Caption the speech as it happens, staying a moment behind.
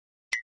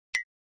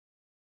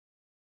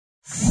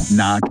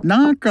Knock,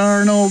 knock,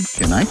 Arnold.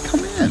 Can I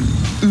come in?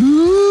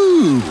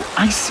 Ooh,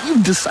 I see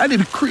you've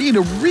decided to create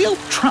a real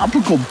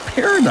tropical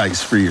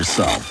paradise for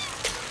yourself.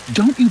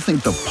 Don't you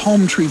think the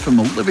palm tree from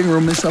the living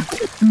room is a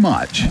bit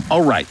much?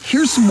 All right,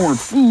 here's some more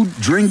food,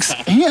 drinks,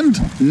 and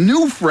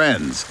new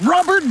friends.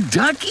 Rubber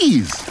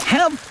duckies.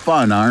 Have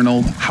fun,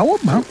 Arnold. How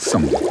about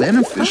some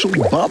beneficial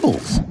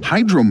bubbles?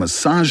 Hydro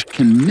massage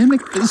can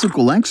mimic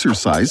physical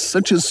exercise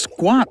such as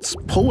squats,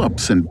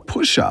 pull-ups, and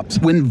push-ups.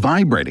 When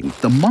vibrating,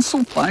 the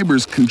muscle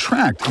fibers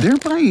contract,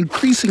 thereby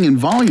increasing in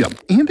volume.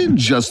 And in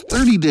just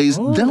 30 days,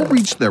 they'll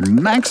reach their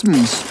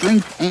maximum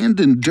strength and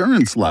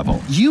endurance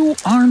level. You,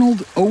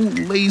 Arnold, oh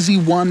lazy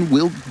one,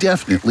 will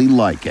definitely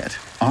like it.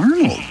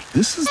 Arnold,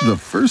 this is the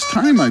first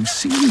time I've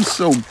seen you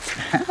so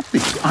happy.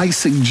 I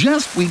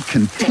suggest we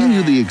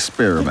continue the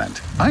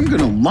experiment. I'm going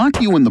to lock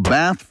you in the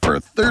bath for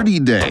 30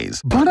 days,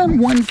 but on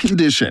one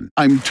condition.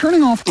 I'm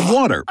turning off the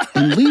water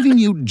and leaving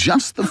you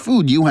just the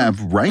food you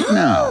have right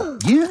now.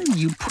 Yeah,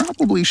 you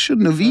probably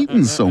shouldn't have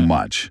eaten so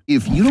much.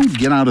 If you don't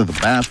get out of the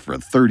bath for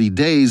 30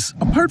 days,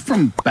 apart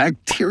from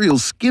bacterial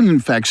skin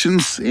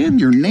infections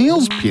and your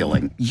nails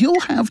peeling,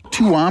 you'll have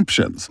two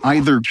options.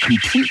 Either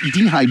complete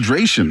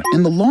dehydration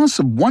and the loss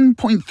of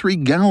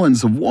 1.3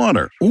 gallons of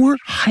water, or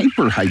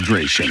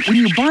hyperhydration, when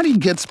your body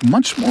gets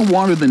much more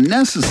water than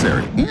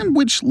necessary, and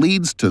which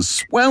leads to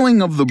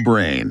swelling of the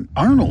brain.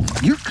 Arnold,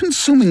 you're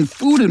consuming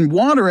food and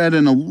water at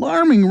an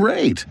alarming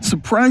rate.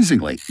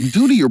 Surprisingly,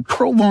 due to your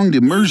prolonged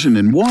immersion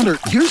in water,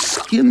 your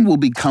skin will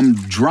become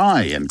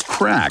dry and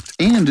cracked,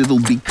 and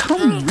it'll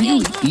become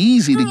really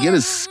easy to get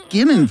a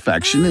skin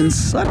infection in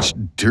such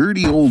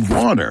dirty old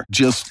water.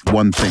 Just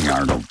one thing,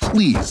 Arnold,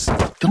 please,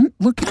 don't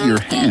look at your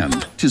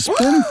hand. To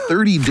spend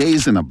 30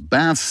 days in a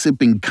bath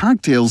sipping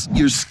cocktails,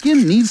 your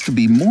skin needs to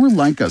be more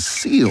like a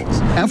seal's.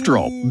 After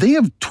all, they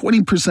have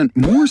 20%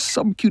 more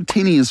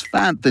subcutaneous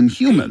fat than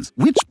humans,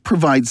 which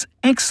provides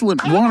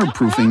excellent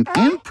waterproofing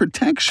and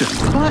protection.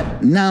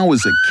 But now,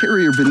 as a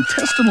carrier of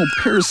intestinal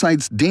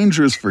parasites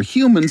dangerous for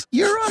humans,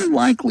 you're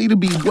unlikely to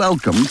be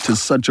welcome to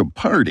such a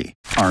party.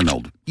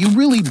 Arnold, you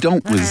really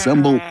don't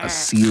resemble a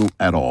seal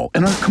at all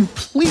and are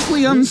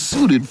completely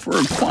unsuited for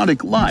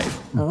aquatic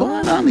life.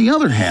 But on the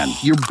other hand,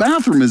 your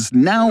bathroom is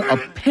now a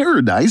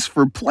paradise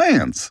for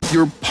plants.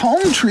 Your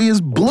palm tree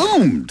has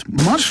bloomed.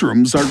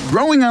 Mushrooms are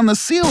growing on the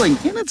ceiling,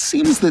 and it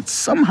seems that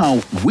somehow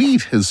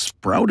wheat has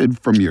sprouted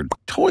from your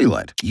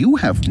toilet. You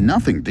have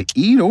nothing to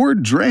eat or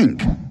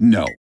drink.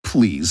 No.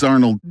 Please,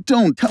 Arnold,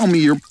 don't tell me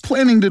you're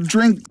planning to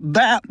drink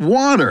that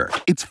water.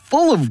 It's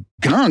full of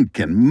gunk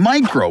and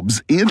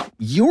microbes in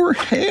your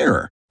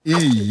hair.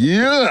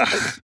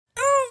 Yuck!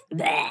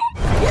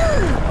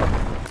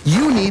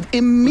 You need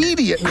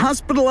immediate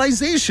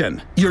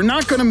hospitalization. You're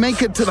not going to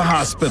make it to the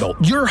hospital.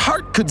 Your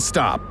heart could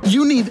stop.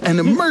 You need an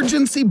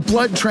emergency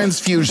blood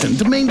transfusion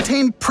to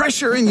maintain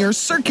pressure in your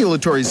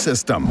circulatory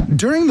system.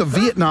 During the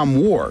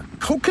Vietnam War,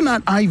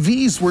 coconut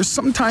IVs were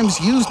sometimes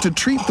used to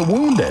treat the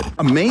wounded.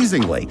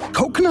 Amazingly,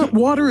 coconut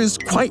water is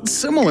quite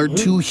similar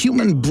to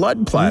human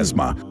blood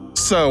plasma.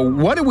 So,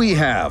 what do we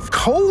have?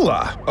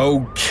 Cola.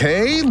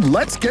 Okay,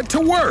 let's get to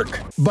work.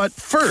 But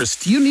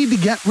first, you need to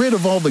get rid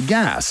of all the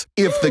gas.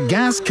 If the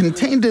gas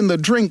contained in the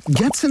drink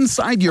gets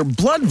inside your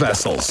blood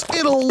vessels,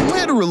 it'll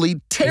literally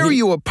tear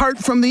you apart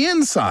from the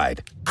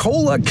inside.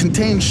 Cola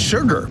contains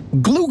sugar,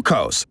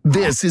 glucose.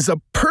 This is a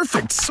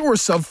perfect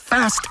source of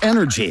fast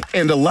energy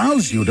and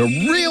allows you to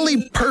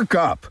really perk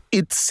up.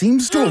 It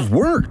seems to have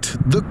worked.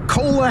 The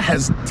cola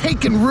has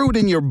taken root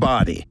in your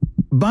body.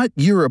 But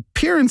your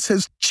appearance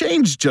has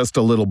changed just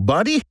a little,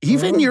 buddy.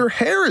 Even your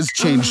hair has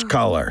changed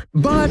color.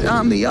 But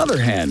on the other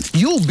hand,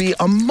 you'll be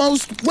a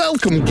most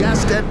welcome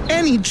guest at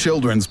any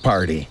children's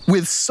party.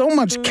 With so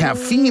much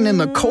caffeine in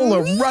the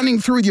cola running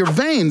through your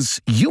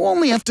veins, you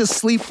only have to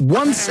sleep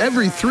once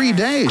every 3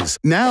 days.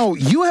 Now,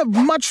 you have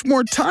much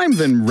more time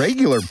than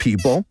regular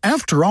people.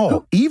 After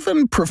all,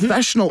 even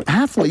professional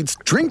athletes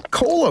drink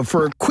cola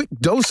for a quick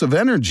dose of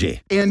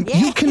energy. And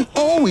you can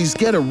always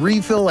get a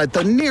refill at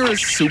the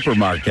nearest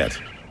supermarket.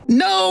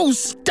 No,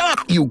 stop,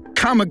 you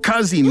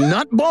kamikaze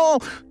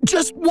nutball!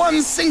 Just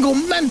one single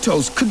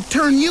Mentos could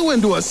turn you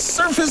into a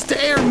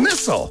surface-to-air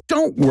missile.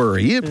 Don't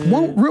worry, it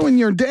won't ruin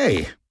your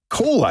day.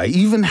 Cola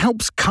even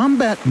helps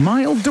combat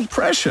mild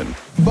depression.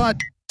 But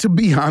to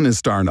be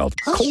honest, Arnold,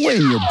 cola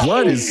in your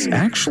blood is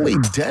actually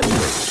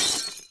deadly.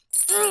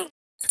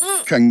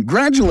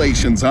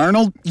 Congratulations,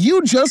 Arnold.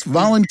 You just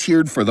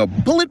volunteered for the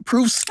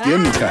bulletproof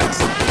skin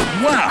test.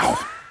 Wow!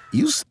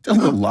 You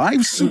still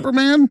alive,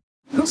 Superman?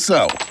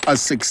 So, a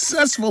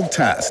successful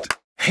test.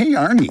 Hey,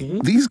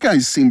 Arnie, these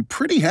guys seem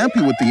pretty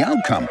happy with the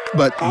outcome,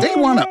 but they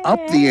want to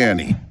up the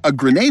ante. A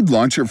grenade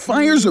launcher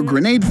fires a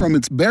grenade from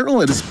its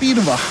barrel at a speed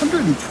of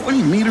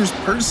 120 meters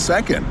per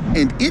second,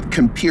 and it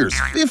can pierce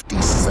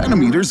 50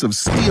 centimeters of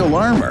steel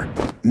armor.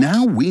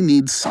 Now we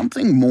need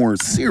something more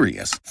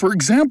serious. For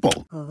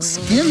example,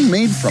 skin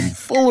made from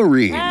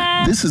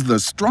fullerene. This is the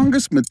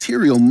strongest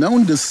material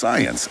known to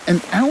science, an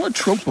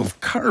allotrope of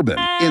carbon,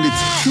 and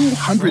it's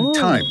 200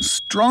 times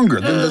stronger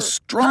than the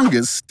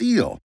strongest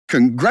steel.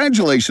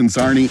 Congratulations,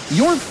 Arnie.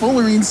 Your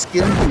fullerene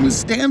skin can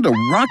withstand a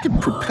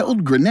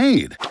rocket-propelled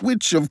grenade,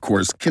 which, of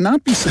course,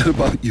 cannot be said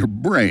about your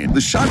brain. The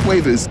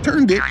shockwave has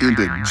turned it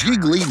into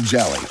jiggly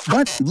jelly.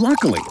 But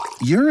luckily,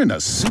 you're in a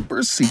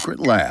super-secret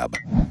lab.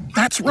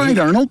 That's right,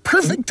 Arnold.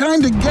 Perfect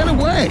time to get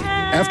away.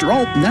 After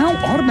all, now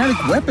automatic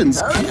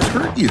weapons can't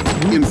hurt you.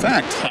 In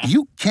fact,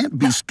 you can't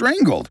be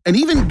strangled, and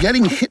even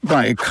getting hit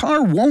by a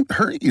car won't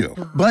hurt you.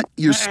 But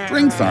your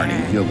strength,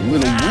 Arnie, you little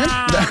wimp,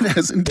 that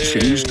hasn't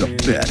changed a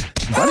bit.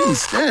 But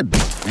instead,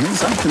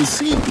 as I can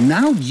see,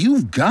 now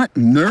you've got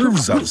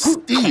nerves of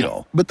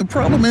steel. But the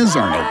problem is,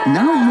 Arnold,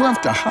 now you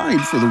have to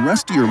hide for the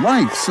rest of your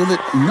life so that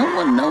no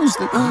one knows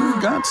that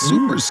you've got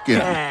super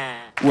skin.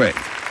 Wait,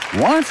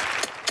 what?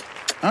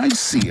 I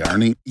see,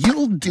 Arnie.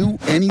 You'll do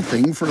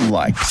anything for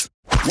likes.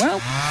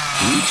 Well,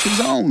 each his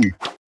own.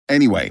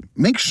 Anyway,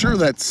 make sure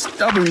that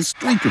stubborn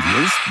streak of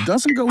yours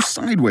doesn't go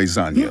sideways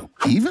on you.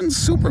 Even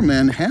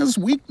Superman has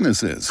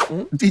weaknesses.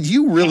 Did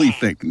you really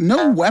think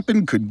no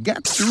weapon could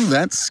get through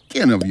that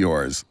skin of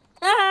yours?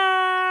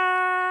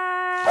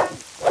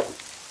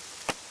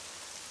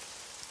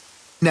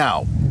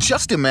 Now,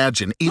 just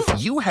imagine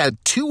if you had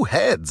two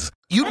heads.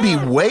 You'd be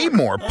way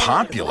more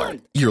popular.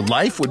 Your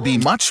life would be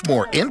much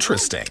more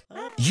interesting.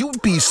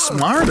 You'd be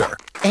smarter.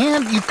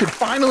 And you could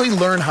finally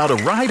learn how to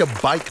ride a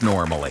bike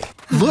normally.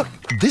 Look,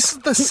 this is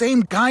the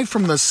same guy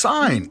from the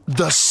sign,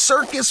 the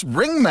circus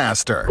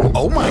ringmaster.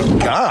 Oh my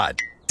God,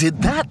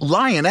 did that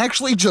lion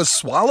actually just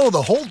swallow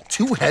the whole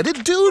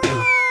two-headed dude?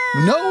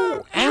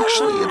 No,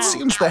 actually, it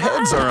seems the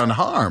heads are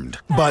unharmed.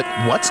 But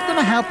what's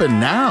gonna happen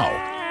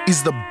now?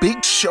 Is the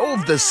big show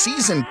of the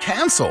season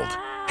canceled?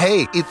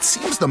 Hey, it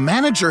seems the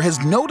manager has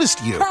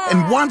noticed you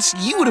and wants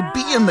you to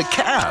be in the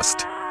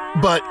cast.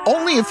 But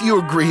only if you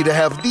agree to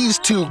have these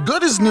two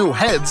good-as-new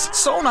heads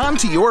sewn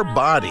onto your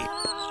body.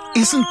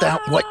 Isn't that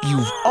what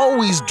you've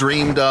always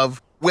dreamed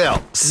of?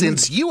 Well,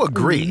 since you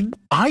agree,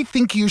 I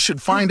think you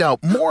should find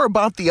out more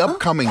about the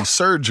upcoming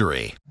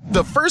surgery.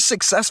 The first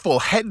successful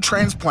head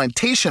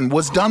transplantation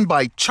was done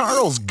by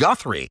Charles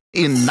Guthrie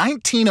in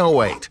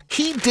 1908.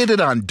 He did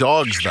it on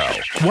dogs,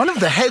 though. One of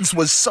the heads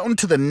was sewn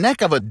to the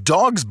neck of a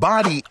dog's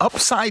body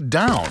upside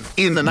down.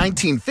 In the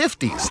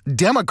 1950s,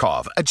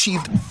 Demikov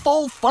achieved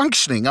full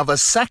functioning of a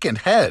second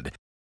head.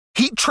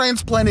 He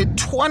transplanted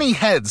 20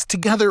 heads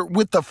together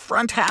with the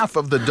front half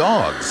of the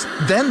dogs.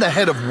 Then the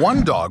head of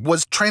one dog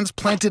was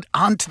transplanted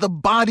onto the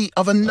body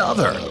of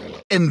another.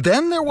 And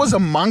then there was a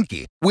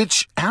monkey,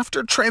 which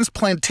after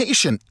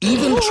transplantation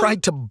even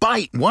tried to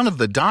bite one of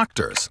the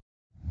doctors.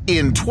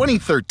 In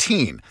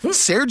 2013,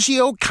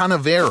 Sergio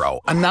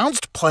Canavero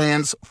announced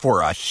plans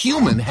for a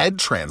human head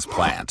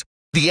transplant.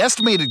 The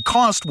estimated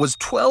cost was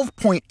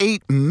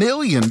 $12.8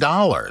 million.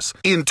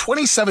 In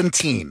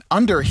 2017,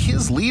 under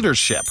his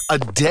leadership, a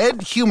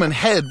dead human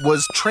head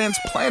was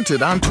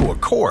transplanted onto a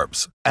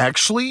corpse.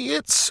 Actually,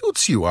 it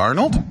suits you,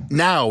 Arnold.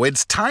 Now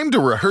it's time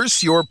to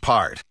rehearse your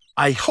part.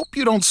 I hope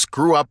you don't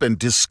screw up and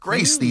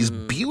disgrace these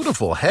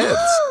beautiful heads.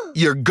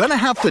 You're gonna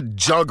have to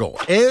juggle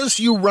as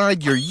you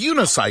ride your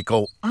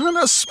unicycle on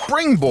a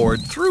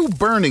springboard through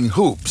burning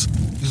hoops.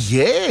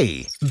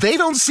 Yay! They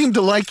don't seem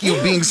to like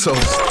you being so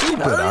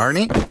stupid,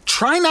 Arnie.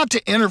 Try not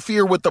to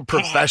interfere with the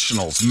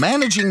professionals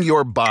managing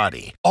your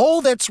body.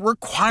 All that's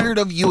required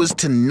of you is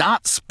to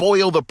not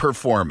spoil the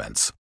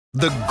performance.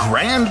 The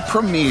grand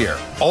premiere.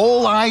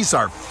 All eyes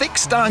are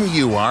fixed on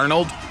you,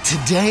 Arnold.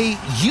 Today,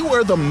 you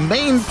are the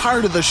main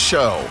part of the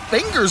show.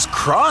 Fingers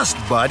crossed,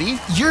 buddy.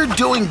 You're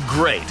doing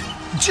great.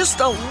 Just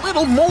a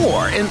little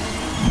more, and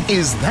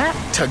is that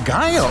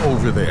Tagaya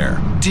over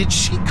there? Did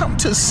she come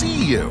to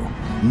see you?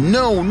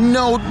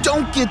 No,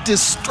 don't get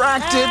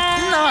distracted.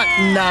 Not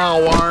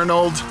now,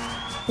 Arnold.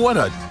 What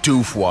a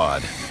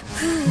doofwad.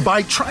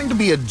 By trying to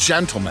be a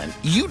gentleman,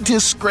 you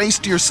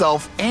disgraced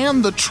yourself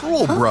and the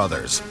Trull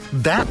brothers.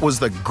 That was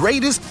the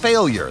greatest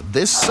failure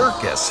this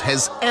circus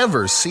has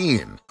ever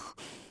seen.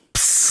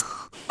 Psst!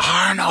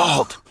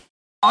 Arnold!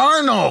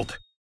 Arnold!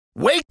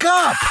 Wake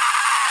up!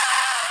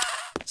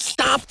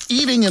 Stop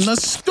eating in the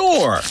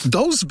store!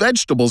 Those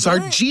vegetables are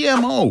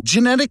GMO,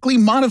 genetically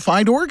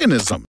modified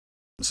organisms.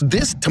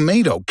 This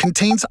tomato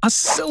contains a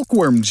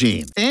silkworm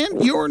gene,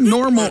 and your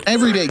normal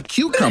everyday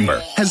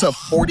cucumber has a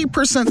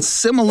 40%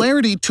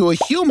 similarity to a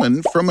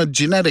human from a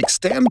genetic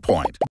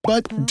standpoint.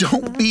 But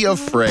don't be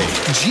afraid.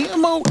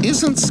 GMO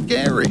isn't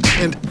scary,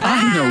 and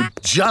I know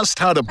just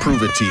how to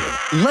prove it to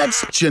you.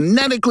 Let's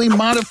genetically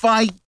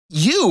modify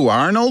you,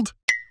 Arnold.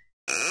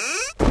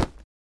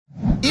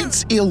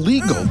 It's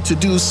illegal to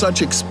do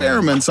such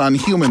experiments on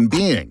human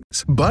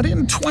beings. But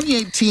in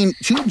 2018,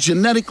 two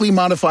genetically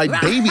modified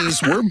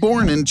babies were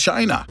born in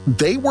China.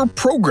 They were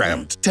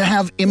programmed to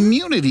have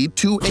immunity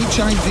to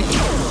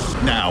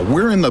HIV. Now,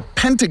 we're in the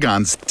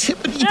Pentagon's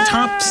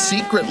tippity-top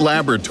secret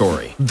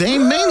laboratory. They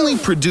mainly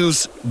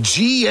produce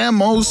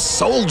GMO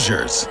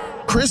soldiers.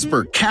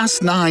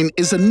 CRISPR-Cas9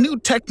 is a new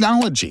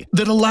technology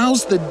that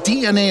allows the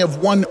DNA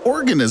of one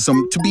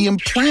organism to be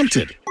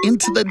implanted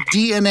into the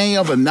DNA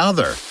of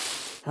another.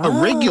 A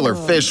regular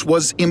fish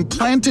was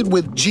implanted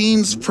with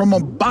genes from a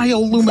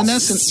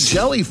bioluminescent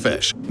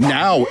jellyfish.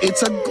 Now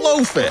it's a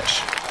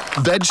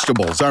glowfish.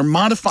 Vegetables are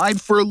modified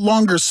for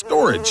longer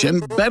storage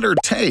and better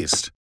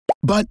taste.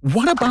 But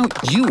what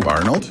about you,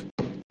 Arnold?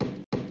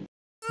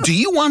 Do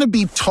you want to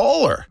be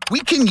taller? We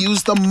can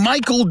use the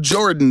Michael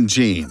Jordan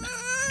gene.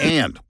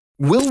 And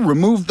we'll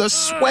remove the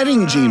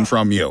sweating gene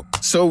from you,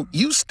 so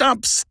you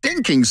stop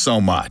stinking so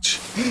much.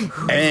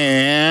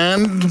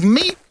 And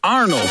meet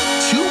Arnold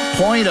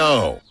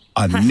 2.0.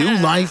 A new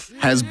life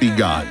has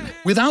begun.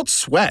 Without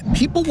sweat,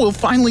 people will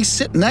finally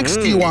sit next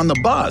to you on the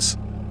bus.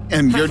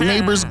 And your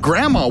neighbor's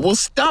grandma will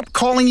stop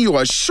calling you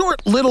a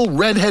short little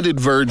red-headed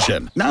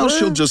virgin. Now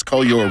she'll just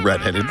call you a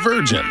red-headed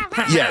virgin.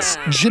 Yes,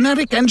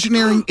 genetic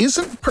engineering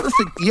isn't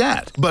perfect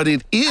yet, but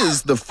it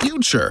is the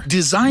future.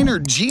 Designer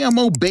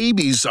GMO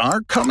babies are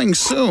coming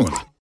soon.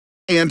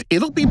 And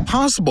it'll be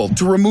possible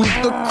to remove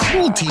the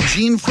cruelty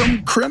gene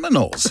from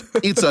criminals.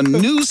 It's a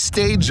new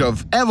stage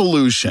of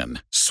evolution.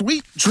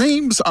 Sweet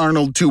dreams,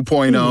 Arnold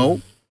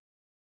 2.0.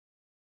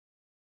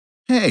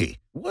 Hey.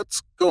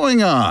 What's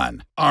going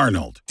on?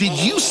 Arnold, did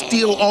you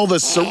steal all the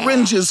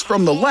syringes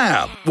from the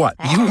lab? What,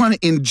 you want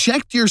to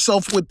inject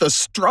yourself with the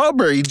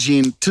strawberry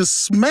gene to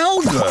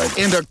smell good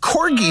and a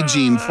corgi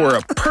gene for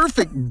a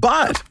perfect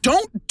butt?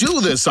 Don't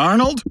do this,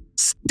 Arnold.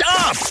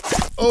 Stop!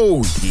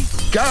 Oh, ye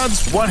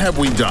gods, what have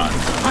we done?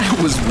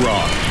 I was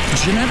wrong.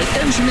 Genetic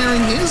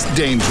engineering is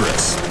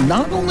dangerous,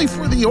 not only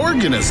for the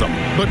organism,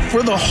 but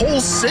for the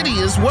whole city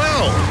as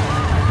well.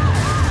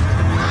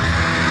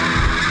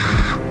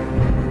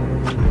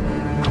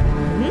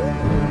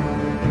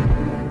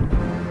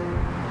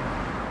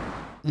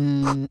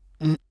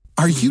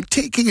 Are you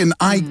taking an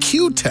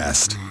IQ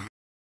test?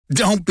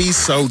 Don't be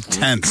so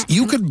tense.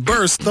 You could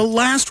burst the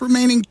last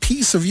remaining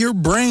piece of your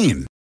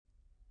brain.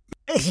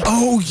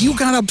 Oh, you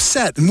got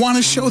upset and want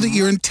to show that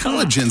your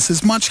intelligence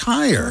is much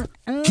higher.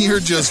 You're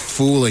just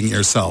fooling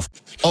yourself.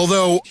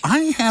 Although,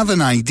 I have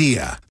an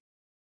idea.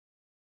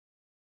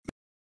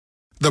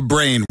 The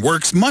brain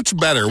works much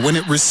better when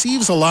it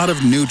receives a lot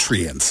of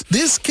nutrients.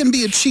 This can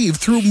be achieved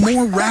through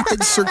more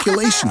rapid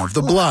circulation of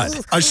the blood.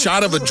 A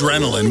shot of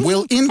adrenaline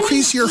will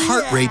increase your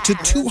heart rate to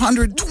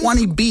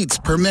 220 beats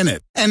per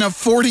minute, and a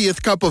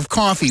 40th cup of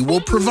coffee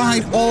will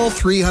provide all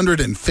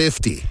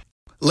 350.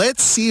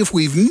 Let's see if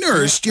we've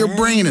nourished your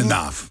brain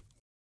enough.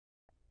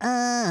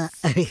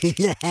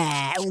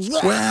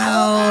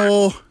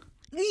 Well...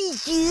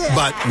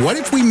 But what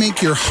if we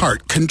make your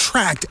heart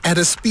contract at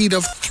a speed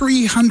of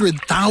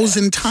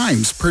 300,000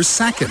 times per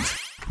second?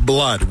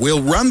 Blood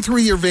will run through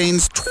your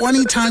veins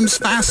 20 times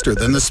faster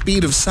than the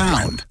speed of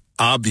sound.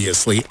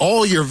 Obviously,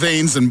 all your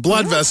veins and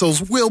blood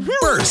vessels will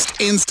burst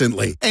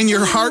instantly, and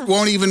your heart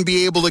won't even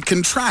be able to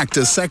contract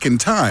a second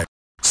time.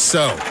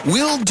 So,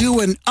 we'll do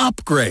an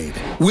upgrade.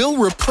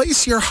 We'll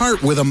replace your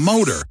heart with a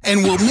motor,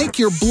 and we'll make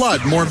your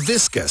blood more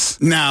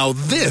viscous. Now,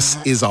 this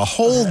is a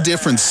whole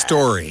different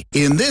story.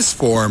 In this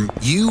form,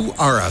 you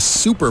are a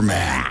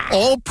Superman.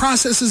 All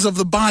processes of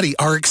the body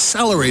are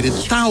accelerated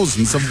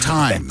thousands of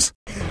times.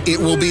 It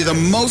will be the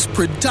most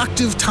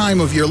productive time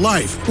of your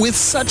life. With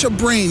such a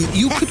brain,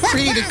 you could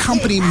create a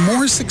company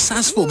more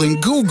successful than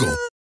Google.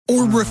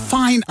 Or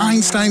refine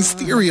Einstein's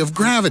theory of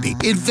gravity,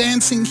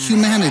 advancing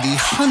humanity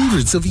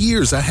hundreds of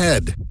years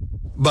ahead.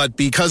 But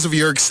because of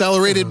your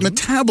accelerated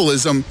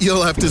metabolism,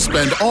 you'll have to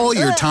spend all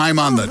your time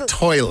on the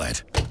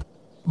toilet.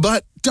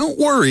 But don't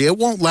worry, it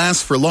won't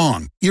last for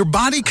long. Your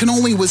body can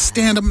only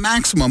withstand a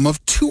maximum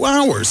of 2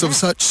 hours of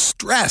such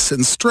stress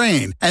and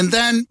strain, and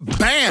then,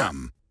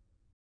 bam!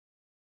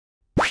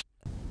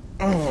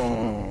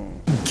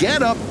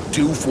 Get up,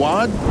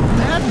 doofwad.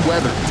 Bad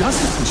weather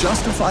doesn't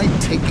justify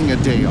taking a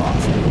day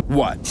off.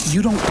 What,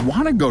 you don't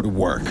want to go to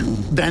work?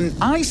 Then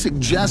I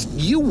suggest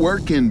you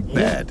work in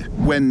bed.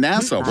 When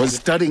NASA was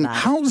studying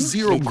how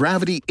zero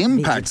gravity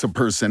impacts a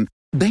person,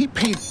 they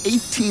paid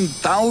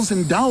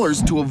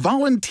 $18,000 to a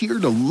volunteer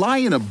to lie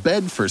in a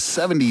bed for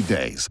 70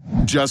 days.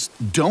 Just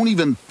don't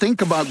even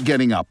think about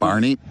getting up,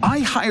 Arnie. I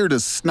hired a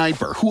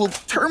sniper who will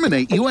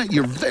terminate you at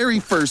your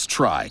very first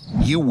try.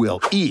 You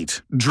will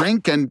eat,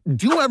 drink, and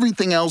do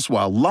everything else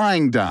while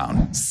lying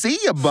down. See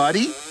ya,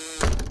 buddy!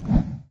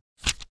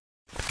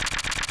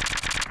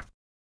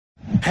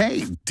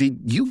 Hey, did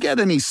you get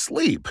any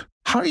sleep?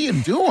 How are you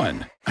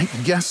doing? I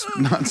guess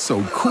not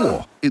so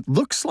cool. It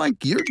looks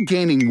like you're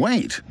gaining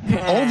weight.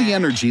 All the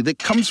energy that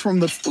comes from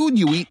the food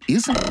you eat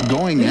isn't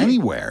going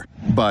anywhere.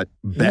 But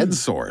bed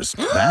sores,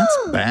 that's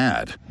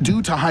bad.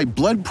 Due to high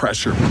blood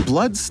pressure,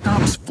 blood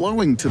stops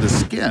flowing to the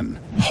skin.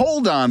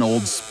 Hold on,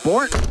 old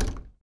sport.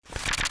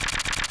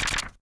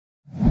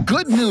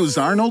 Good news,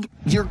 Arnold.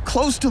 You're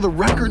close to the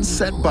record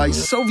set by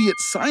Soviet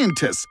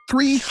scientists.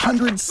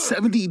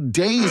 370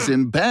 days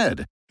in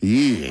bed.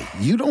 Yeah,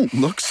 you don't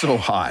look so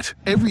hot.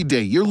 Every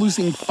day you're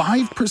losing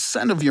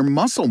 5% of your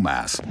muscle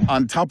mass.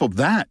 On top of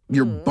that,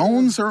 your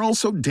bones are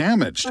also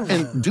damaged.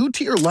 And due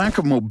to your lack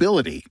of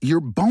mobility,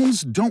 your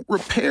bones don't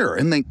repair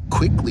and they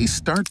quickly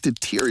start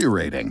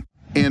deteriorating.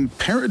 And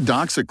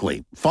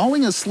paradoxically,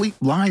 falling asleep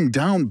lying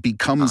down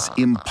becomes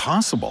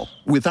impossible.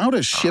 Without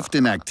a shift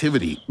in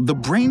activity, the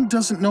brain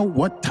doesn't know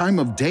what time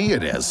of day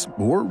it is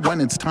or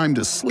when it's time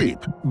to sleep.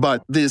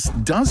 But this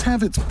does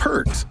have its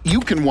perks.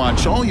 You can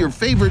watch all your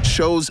favorite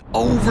shows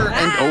over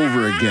and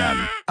over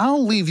again.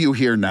 I'll leave you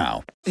here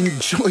now.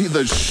 Enjoy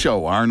the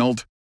show,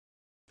 Arnold.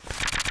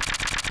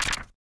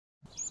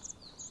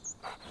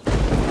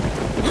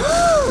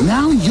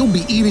 Now you'll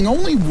be eating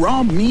only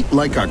raw meat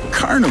like a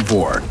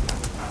carnivore.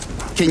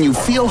 Can you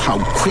feel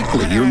how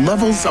quickly your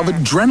levels of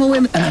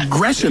adrenaline and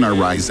aggression are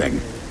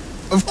rising?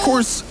 Of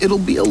course, it'll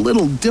be a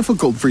little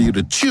difficult for you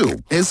to chew,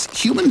 as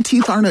human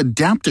teeth aren't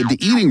adapted to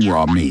eating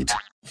raw meat.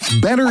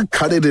 Better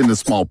cut it into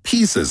small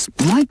pieces,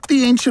 like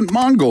the ancient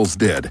Mongols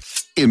did.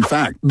 In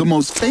fact, the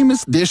most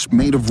famous dish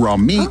made of raw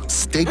meat,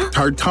 steak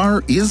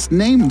tartare, is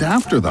named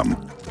after them.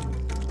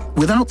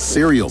 Without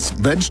cereals,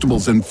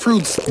 vegetables, and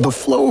fruits, the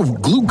flow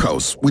of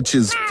glucose, which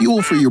is fuel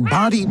for your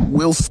body,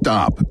 will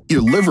stop.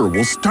 Your liver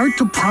will start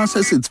to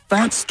process its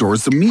fat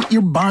stores to meet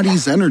your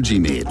body's energy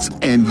needs,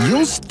 and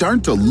you'll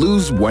start to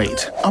lose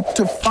weight, up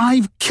to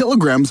 5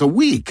 kilograms a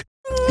week.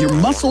 Your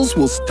muscles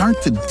will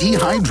start to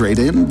dehydrate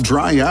and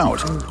dry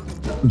out.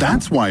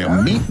 That's why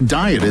a meat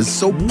diet is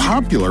so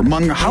popular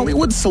among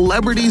Hollywood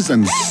celebrities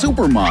and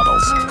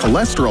supermodels.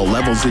 Cholesterol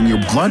levels in your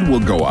blood will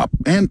go up,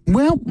 and,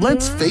 well,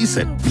 let's face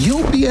it,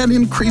 you'll be at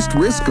increased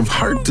risk of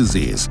heart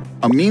disease.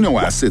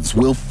 Amino acids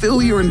will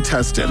fill your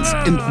intestines,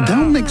 and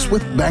they'll mix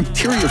with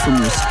bacteria from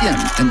your skin,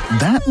 and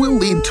that will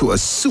lead to a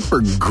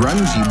super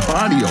grungy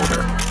body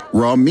odor.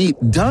 Raw meat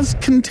does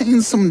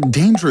contain some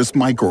dangerous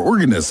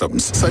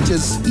microorganisms, such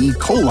as E.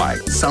 coli,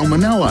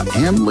 salmonella,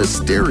 and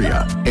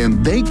listeria,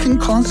 and they can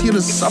cause you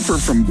to suffer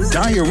from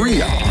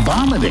diarrhea,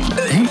 vomiting,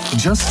 and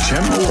just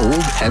general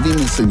old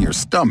heaviness in your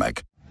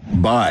stomach.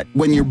 But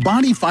when your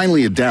body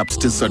finally adapts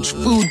to such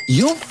food,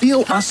 you'll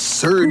feel a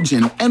surge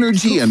in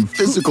energy and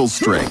physical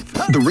strength.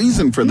 The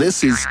reason for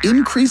this is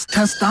increased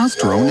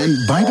testosterone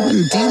and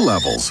vitamin D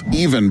levels.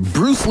 Even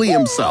Bruce Lee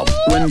himself,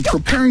 when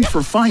preparing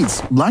for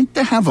fights, liked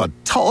to have a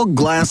tall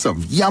glass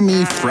of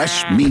yummy,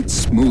 fresh meat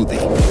smoothie.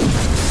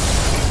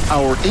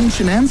 Our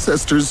ancient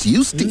ancestors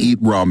used to eat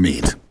raw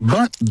meat,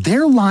 but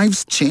their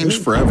lives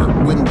changed forever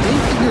when they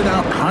figured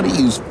out how to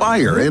use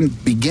fire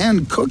and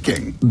began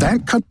cooking.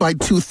 That cut by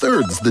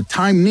 2/3 the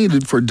time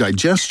needed for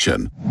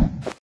digestion.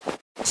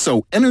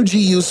 So energy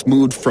use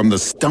moved from the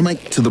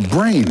stomach to the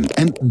brain,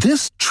 and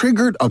this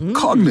triggered a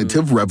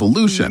cognitive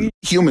revolution.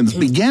 Humans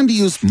began to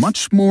use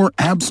much more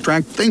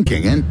abstract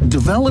thinking and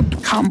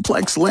developed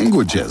complex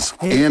languages.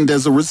 And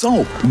as a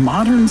result,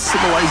 modern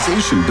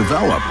civilization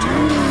developed.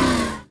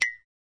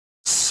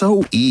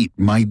 So eat,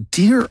 my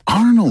dear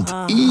Arnold,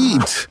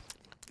 eat!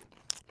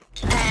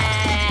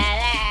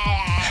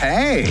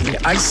 Hey,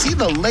 I see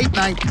the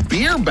late-night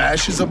beer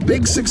bash is a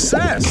big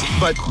success.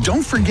 But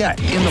don't forget,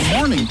 in the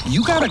morning,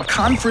 you got a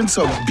conference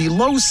of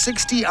below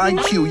 60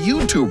 IQ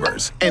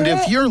YouTubers. And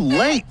if you're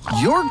late,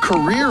 your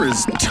career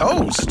is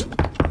toast.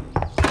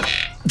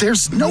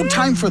 There's no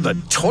time for the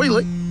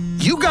toilet.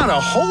 You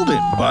gotta hold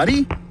it,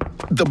 buddy.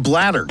 The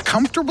bladder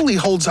comfortably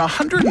holds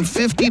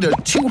 150 to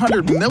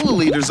 200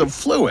 milliliters of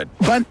fluid,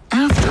 but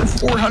after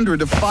 400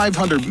 to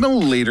 500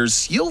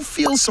 milliliters, you'll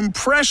feel some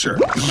pressure.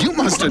 You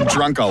must have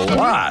drunk a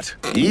lot.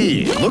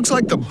 Looks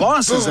like the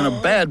boss is in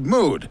a bad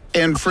mood,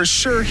 and for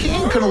sure he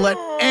ain't gonna let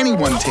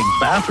anyone take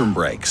bathroom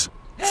breaks.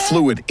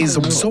 Fluid is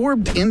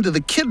absorbed into the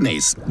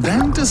kidneys,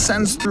 then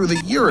descends through the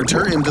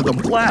ureter into the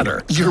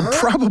bladder. You're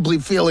probably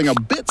feeling a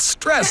bit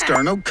stressed,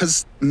 Arnold,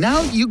 because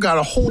now you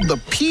gotta hold the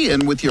pee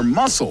in with your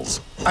muscles.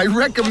 I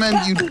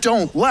recommend you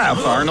don't laugh,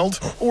 Arnold,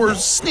 or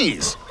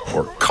sneeze,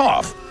 or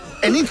cough.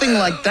 Anything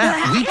like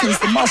that weakens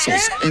the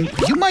muscles, and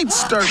you might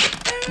start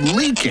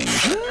leaking.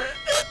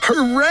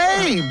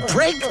 Hooray!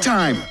 Break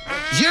time!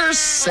 You're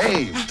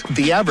saved.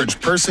 The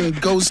average person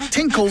goes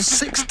tinkle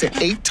 6 to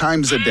 8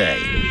 times a day.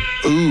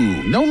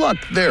 Ooh, no luck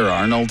there,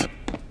 Arnold.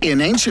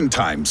 In ancient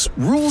times,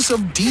 rules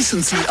of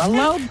decency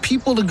allowed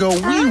people to go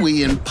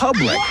wee-wee in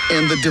public,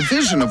 and the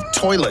division of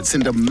toilets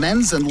into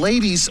men's and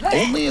ladies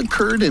only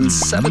occurred in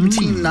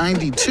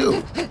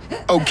 1792.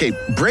 Okay,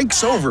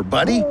 break's over,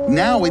 buddy.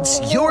 Now it's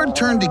your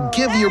turn to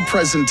give your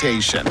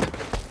presentation.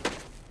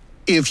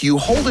 If you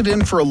hold it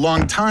in for a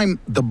long time,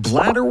 the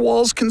bladder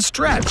walls can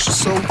stretch,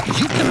 so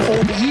you can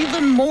hold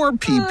even more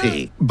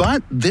pee-pee.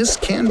 But this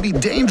can be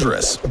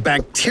dangerous.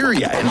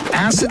 Bacteria and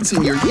acids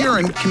in your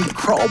urine can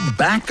crawl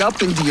back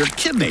up into your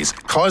kidneys,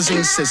 causing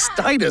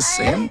cystitis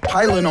and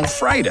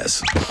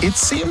pyelonephritis. It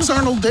seems,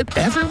 Arnold, that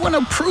everyone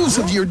approves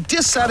of your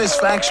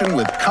dissatisfaction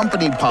with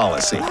company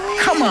policy.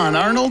 Come on,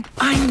 Arnold.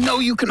 I know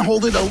you can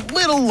hold it a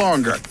little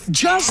longer.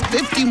 Just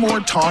 50 more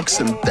talks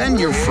and then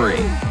you're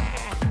free.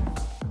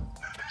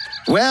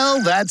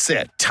 Well, that's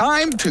it.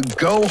 Time to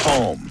go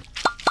home.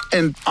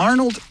 And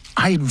Arnold,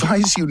 I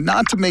advise you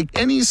not to make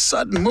any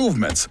sudden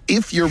movements.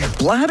 If your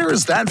bladder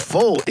is that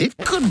full, it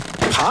could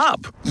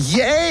pop.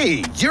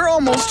 Yay! You're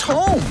almost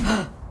home.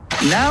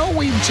 Now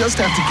we just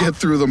have to get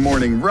through the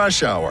morning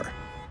rush hour.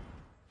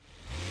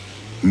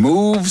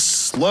 Move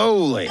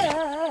slowly.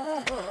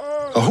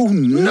 Oh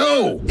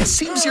no! It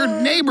seems your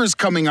neighbor's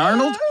coming,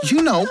 Arnold.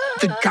 You know,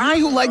 the guy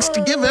who likes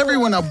to give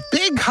everyone a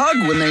big hug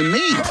when they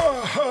meet.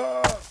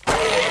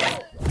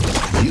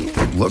 You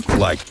look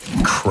like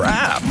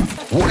crap.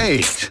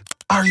 Wait,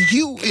 are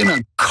you in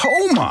a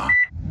coma?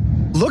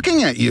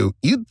 Looking at you,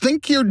 you'd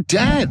think you're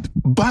dead,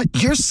 but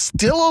you're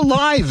still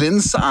alive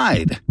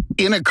inside.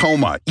 In a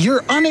coma,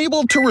 you're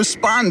unable to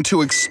respond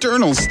to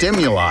external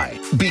stimuli.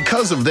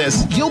 Because of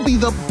this, you'll be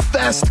the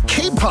best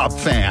K-pop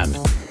fan.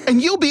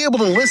 And you'll be able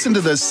to listen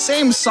to the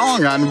same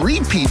song on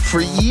repeat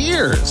for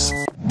years.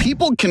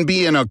 People can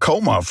be in a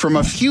coma from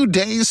a few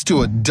days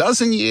to a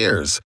dozen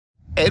years.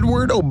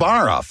 Edward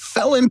Obara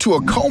fell into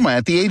a coma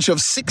at the age of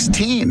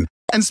 16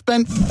 and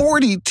spent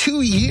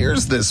 42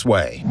 years this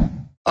way.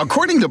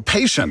 According to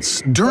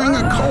patients, during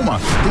a coma,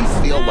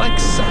 they feel like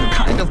some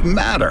kind of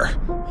matter.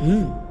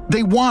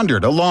 They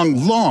wandered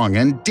along long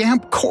and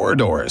damp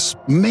corridors,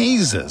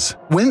 mazes,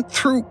 went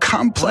through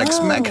complex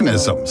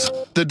mechanisms.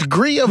 The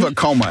degree of a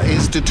coma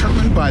is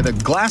determined by the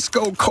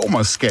Glasgow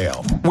Coma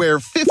Scale, where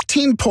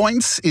 15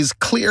 points is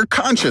clear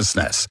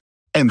consciousness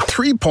and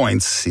 3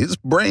 points is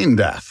brain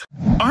death.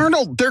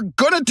 Arnold, they're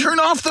gonna turn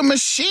off the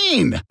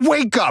machine!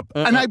 Wake up,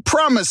 and I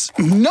promise,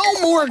 no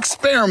more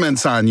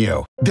experiments on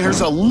you.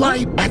 There's a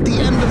light at the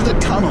end of the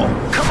tunnel.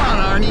 Come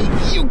on,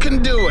 Arnie, you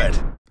can do it.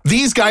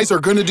 These guys are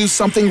going to do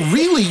something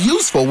really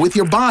useful with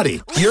your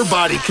body. Your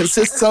body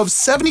consists of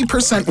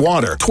 70%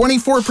 water,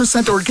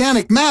 24%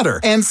 organic matter,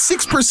 and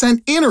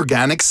 6%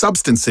 inorganic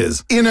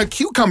substances. In a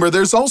cucumber,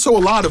 there's also a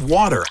lot of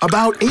water,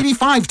 about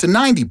 85 to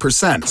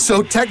 90%.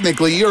 So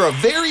technically, you're a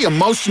very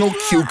emotional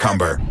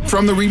cucumber.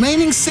 From the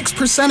remaining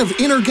 6% of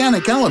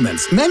inorganic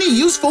elements, many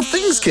useful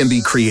things can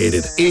be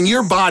created. In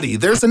your body,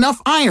 there's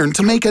enough iron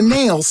to make a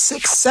nail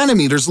 6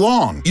 centimeters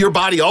long. Your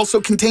body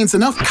also contains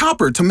enough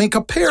copper to make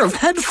a pair of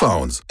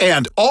headphones.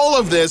 And all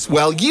of this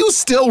while you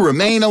still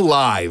remain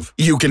alive.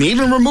 You can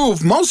even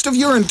remove most of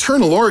your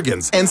internal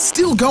organs and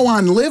still go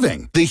on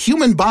living. The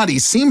human body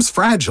seems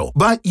fragile,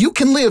 but you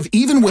can live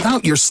even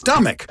without your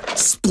stomach,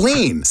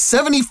 spleen,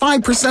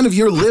 75% of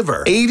your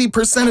liver,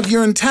 80% of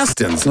your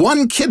intestines,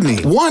 1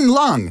 kidney, 1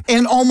 lung,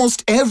 and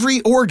almost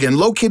every organ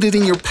located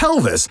in your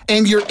pelvis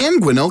and your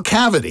inguinal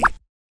cavity.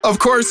 Of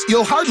course,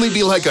 you'll hardly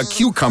be like a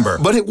cucumber,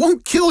 but it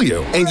won't kill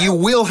you, and you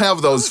will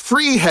have those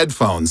free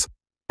headphones.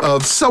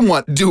 Of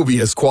somewhat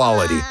dubious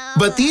quality.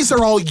 But these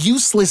are all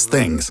useless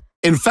things.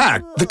 In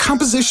fact, the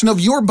composition of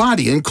your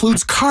body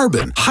includes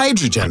carbon,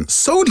 hydrogen,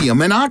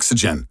 sodium, and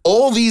oxygen.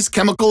 All these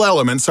chemical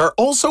elements are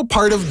also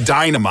part of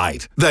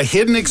dynamite. The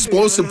hidden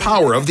explosive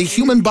power of the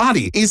human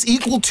body is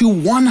equal to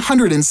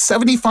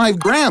 175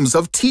 grams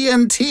of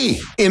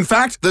TNT. In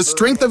fact, the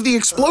strength of the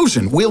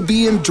explosion will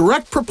be in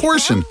direct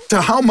proportion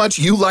to how much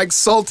you like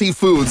salty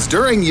foods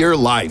during your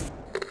life.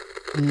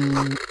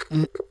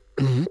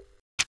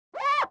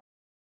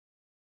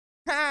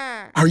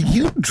 Are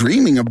you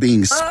dreaming of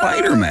being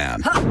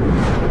Spider-Man?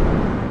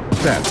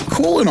 That's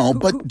cool and all,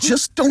 but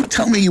just don't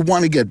tell me you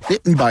want to get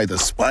bitten by the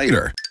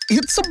spider.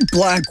 It's a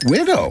black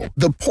widow.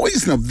 The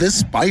poison of this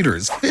spider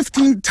is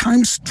 15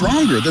 times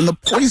stronger than the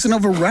poison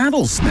of a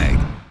rattlesnake.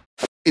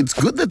 It's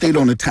good that they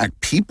don't attack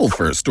people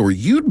first, or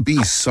you'd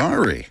be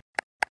sorry.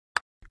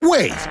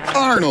 Wait,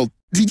 Arnold,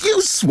 did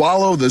you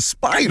swallow the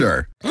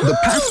spider? The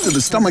path to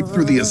the stomach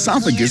through the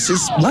esophagus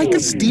is like a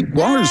steep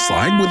water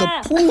slide with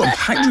a pool of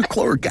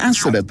hydrochloric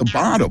acid at the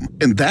bottom,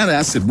 and that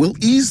acid will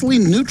easily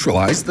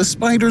neutralize the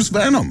spider's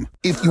venom.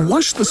 If you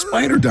wash the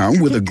spider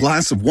down with a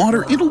glass of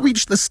water, it'll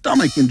reach the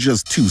stomach in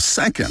just 2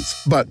 seconds.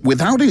 But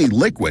without any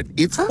liquid,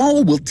 its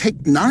fall will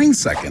take 9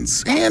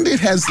 seconds, and it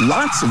has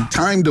lots of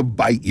time to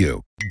bite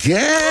you.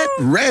 Get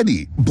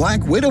ready!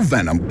 Black widow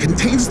venom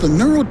contains the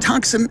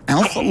neurotoxin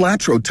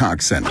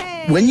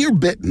alpha-latrotoxin. When you're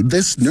bitten,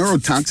 this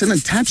neurotoxin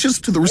attaches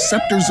to the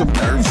receptors of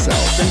nerve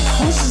cells and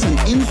causes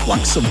an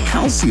influx of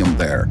calcium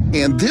there.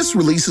 And this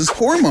releases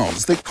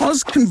hormones that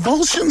cause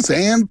convulsions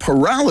and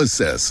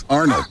paralysis.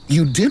 Arnold,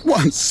 you did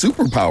want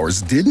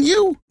superpowers, didn't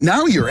you?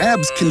 Now your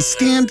abs can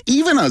stand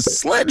even a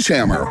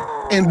sledgehammer.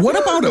 And what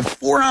about a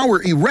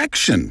 4-hour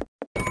erection?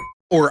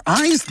 Or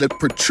eyes that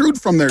protrude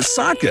from their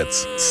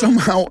sockets.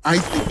 Somehow, I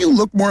think you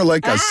look more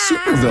like a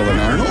supervillain,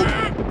 Arnold.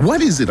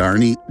 What is it,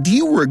 Arnie? Do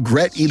you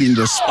regret eating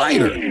the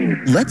spider?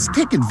 Let's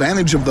take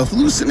advantage of the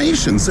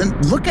hallucinations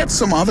and look at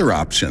some other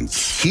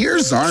options.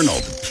 Here's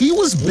Arnold. He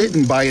was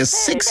bitten by a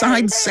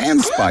 6-eyed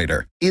sand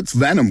spider. Its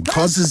venom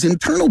causes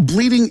internal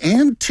bleeding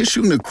and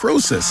tissue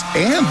necrosis,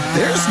 and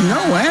there's no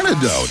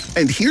antidote.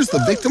 And here's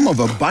the victim of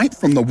a bite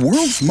from the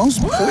world's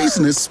most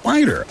poisonous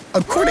spider.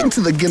 According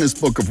to the Guinness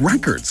Book of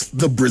Records,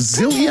 the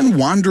Brazilian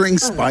wandering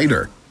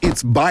spider.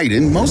 Its bite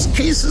in most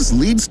cases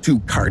leads to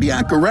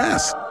cardiac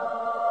arrest.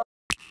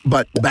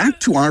 But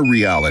back to our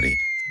reality.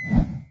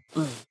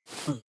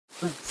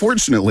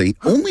 Fortunately,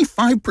 only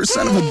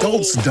 5% of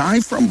adults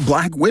die from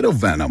black widow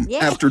venom.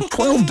 After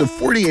 12 to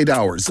 48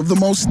 hours of the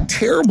most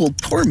terrible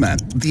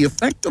torment, the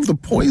effect of the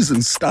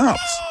poison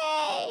stops.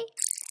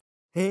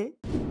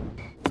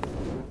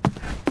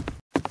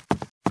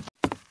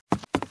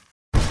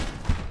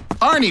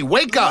 Arnie,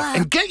 wake up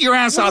and get your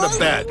ass out of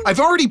bed. I've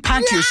already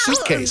packed your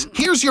suitcase.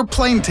 Here's your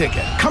plane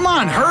ticket. Come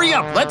on, hurry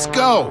up, let's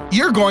go.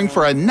 You're going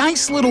for a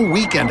nice little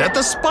weekend at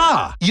the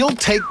spa. You'll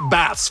take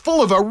baths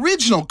full of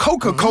original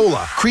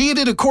Coca-Cola,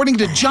 created according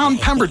to John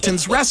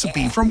Pemberton's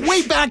recipe from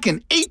way back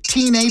in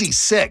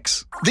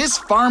 1886. This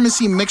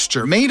pharmacy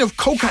mixture made of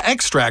coca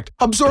extract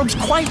absorbs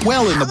quite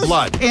well in the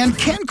blood and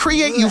can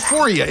create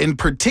euphoria in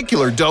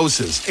particular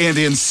doses. And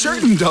in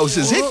certain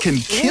doses, it can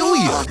kill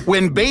you.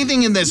 When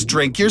bathing in this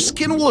drink, your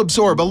skin will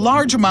absorb a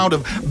large amount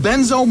of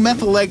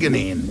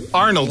benzomethylagonine.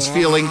 Arnold's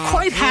feeling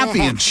quite happy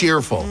and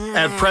cheerful.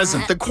 At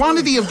present, the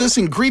quantity of this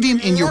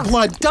ingredient in your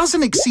blood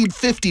doesn't exceed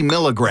 50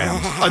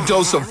 milligrams. A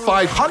dose of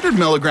 500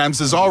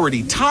 milligrams is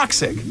already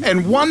toxic,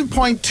 and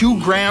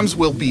 1.2 grams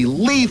will be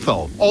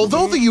lethal.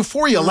 Although the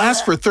euphoria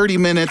lasts for 30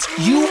 minutes,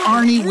 you,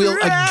 Arnie, will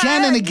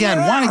again and again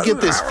want to get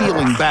this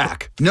feeling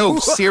back. No,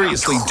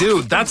 seriously,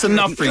 dude, that's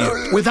enough for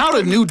you. Without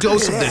a new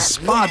dose of this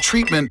spa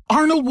treatment,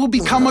 Arnold will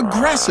become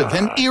aggressive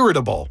and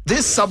irritable.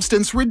 This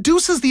substance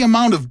reduces the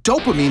amount of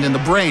dopamine in the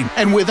brain,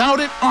 and without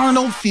it,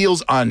 Arnold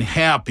feels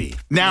unhappy.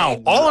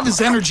 Now, all of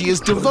his energy is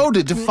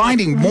devoted to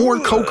finding more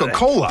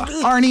Coca-Cola.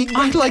 Arnie,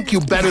 I like you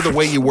better the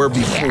way you were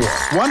before.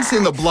 Once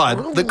in the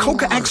blood, the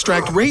coca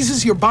extract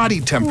raises your body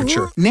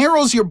temperature,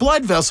 narrows your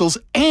blood vessels,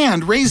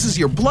 and raises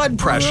your blood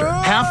pressure.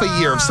 Half a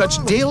year of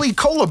such daily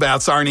cola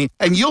baths, Arnie,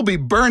 and you'll be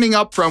burning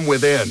up from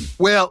within.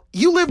 Well,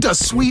 you lived a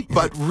sweet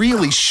but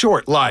really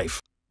short life.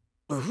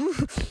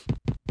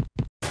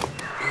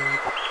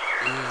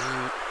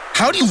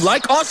 How do you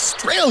like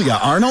Australia,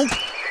 Arnold?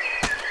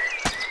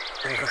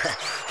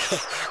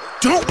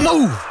 Don't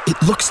move! It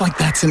looks like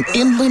that's an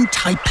inland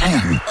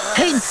taipan.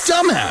 Hey,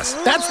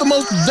 dumbass! That's the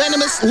most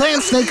venomous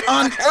land snake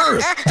on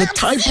Earth! The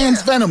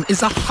taipan's venom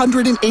is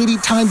 180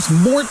 times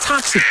more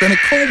toxic than a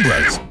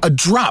cobra's. A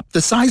drop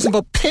the size of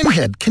a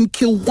pinhead can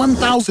kill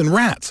 1,000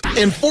 rats.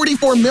 And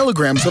 44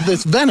 milligrams of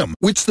this venom,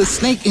 which the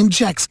snake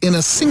injects in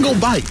a single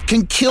bite,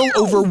 can kill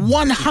over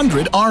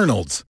 100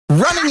 Arnolds.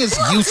 Running is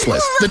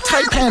useless. The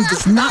taipan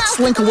does not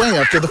slink away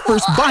after the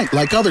first bite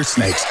like other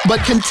snakes,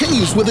 but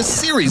continues with a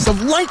series of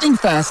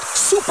lightning-fast,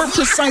 super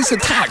precise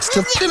attacks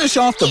to finish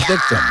off the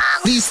victim.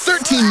 These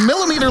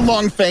 13-millimeter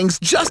long fangs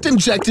just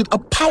injected a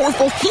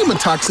powerful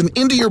hemotoxin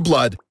into your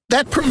blood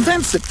that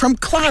prevents it from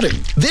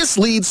clotting. This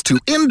leads to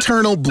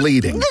internal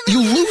bleeding. You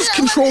lose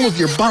control of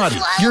your body,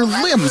 your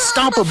limbs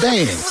stop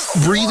obeying,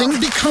 breathing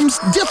becomes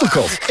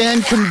difficult,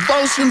 and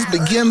convulsions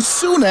begin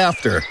soon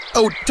after.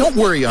 Oh, don't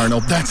worry,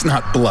 Arnold, that's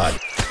not blood.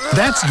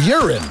 That's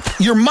urine.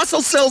 Your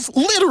muscle cells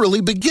literally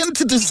begin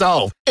to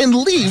dissolve and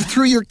leave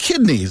through your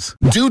kidneys.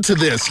 Due to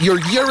this, your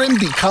urine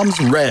becomes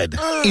red.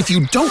 If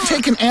you don't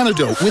take an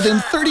antidote within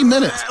 30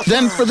 minutes,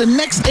 then for the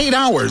next 8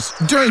 hours,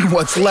 during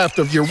what's left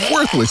of your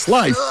worthless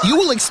life, you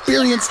will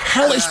experience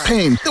hellish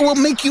pain that will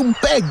make you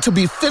beg to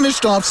be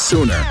finished off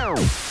sooner.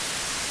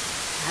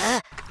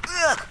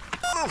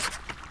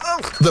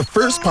 The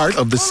first part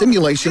of the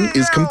simulation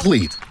is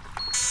complete.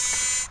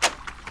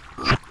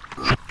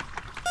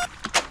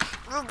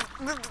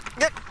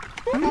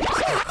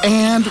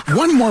 And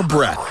one more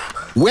breath.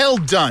 Well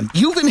done.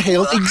 You've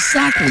inhaled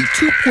exactly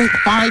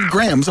 2.5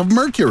 grams of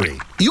mercury.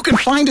 You can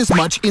find as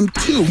much in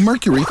 2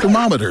 mercury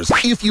thermometers.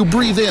 If you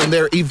breathe in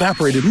their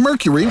evaporated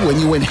mercury when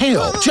you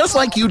inhale, just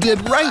like you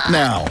did right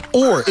now.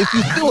 Or if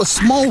you fill a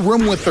small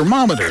room with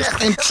thermometers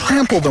and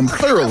trample them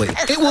thoroughly,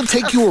 it will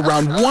take you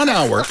around 1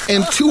 hour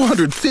and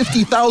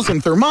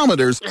 250,000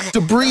 thermometers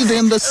to breathe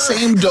in the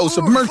same dose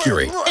of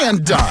mercury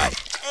and die.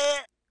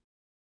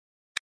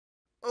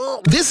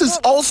 This is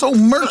also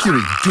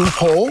mercury,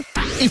 doophole.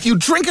 If you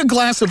drink a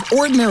glass of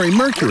ordinary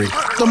mercury,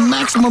 the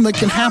maximum that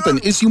can happen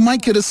is you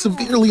might get a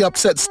severely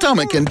upset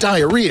stomach and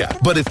diarrhea.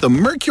 But if the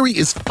mercury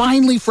is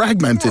finely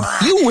fragmented,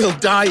 you will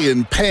die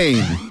in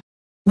pain.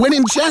 When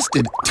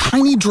ingested,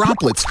 tiny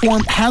droplets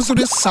form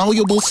hazardous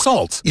soluble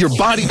salts. Your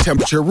body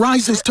temperature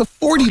rises to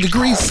 40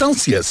 degrees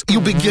Celsius. You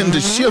begin to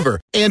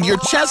shiver, and your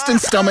chest and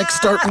stomach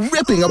start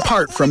ripping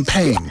apart from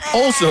pain.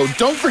 Also,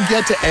 don't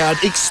forget to add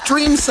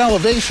extreme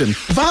salivation,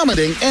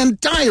 vomiting, and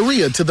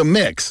diarrhea to the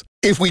mix.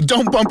 If we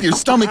don't bump your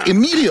stomach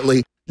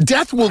immediately,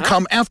 death will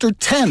come after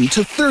 10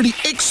 to 30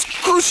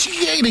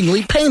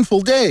 excruciatingly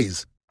painful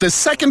days. The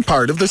second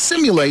part of the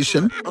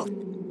simulation...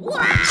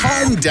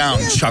 Calm down,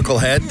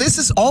 chucklehead. This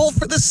is all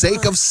for the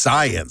sake of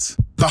science.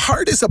 The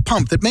heart is a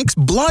pump that makes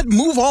blood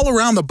move all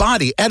around the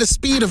body at a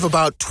speed of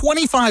about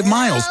 25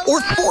 miles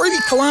or 40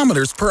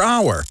 kilometers per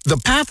hour.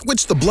 The path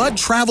which the blood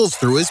travels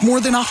through is more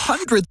than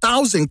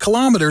 100,000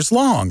 kilometers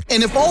long.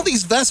 And if all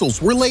these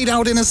vessels were laid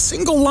out in a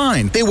single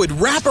line, they would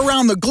wrap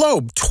around the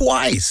globe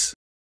twice.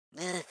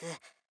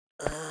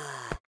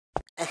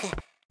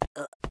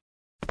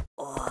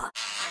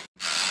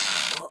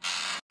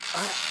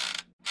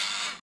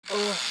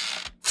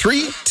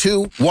 3,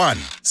 2, 1,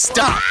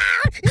 stop!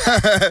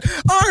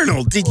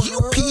 Arnold, did you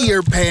pee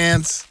your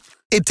pants?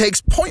 It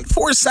takes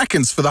 0.4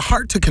 seconds for the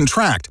heart to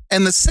contract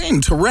and the same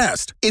to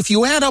rest. If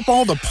you add up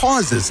all the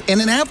pauses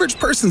in an average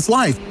person's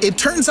life, it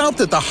turns out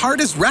that the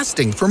heart is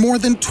resting for more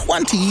than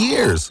 20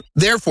 years.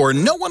 Therefore,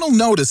 no one will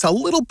notice a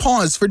little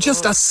pause for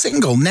just a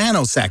single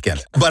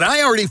nanosecond. But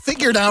I already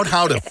figured out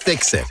how to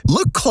fix it.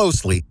 Look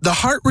closely. The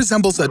heart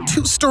resembles a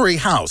two-story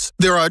house.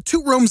 There are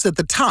two rooms at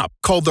the top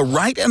called the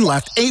right and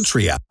left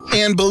atria,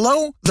 and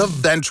below, the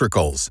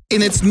ventricles.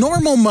 In its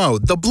normal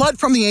mode, the blood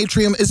from the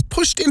atrium is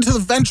pushed into the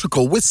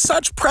ventricle with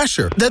such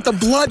pressure that the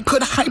blood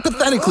could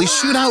hypothetically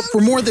shoot out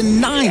for more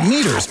than 9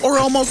 meters, or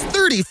almost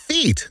 30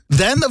 feet.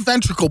 Then the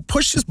ventricle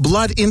pushes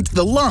blood into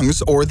the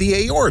lungs or the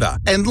aorta,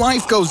 and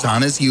life goes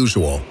on as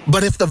usual.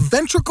 But if the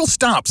ventricle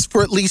stops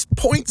for at least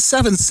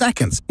 0.7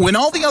 seconds, when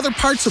all the other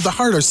parts of the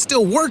heart are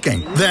still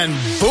working, then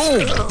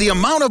boom, the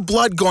amount of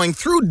blood going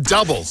through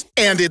doubles,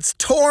 and it's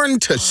torn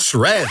to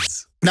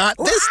shreds. Not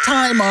this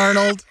time,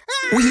 Arnold.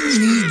 We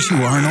need you,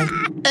 Arnold.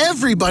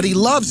 Everybody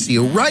loves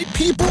you, right,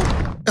 people?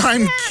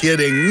 I'm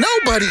kidding.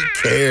 Nobody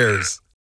cares.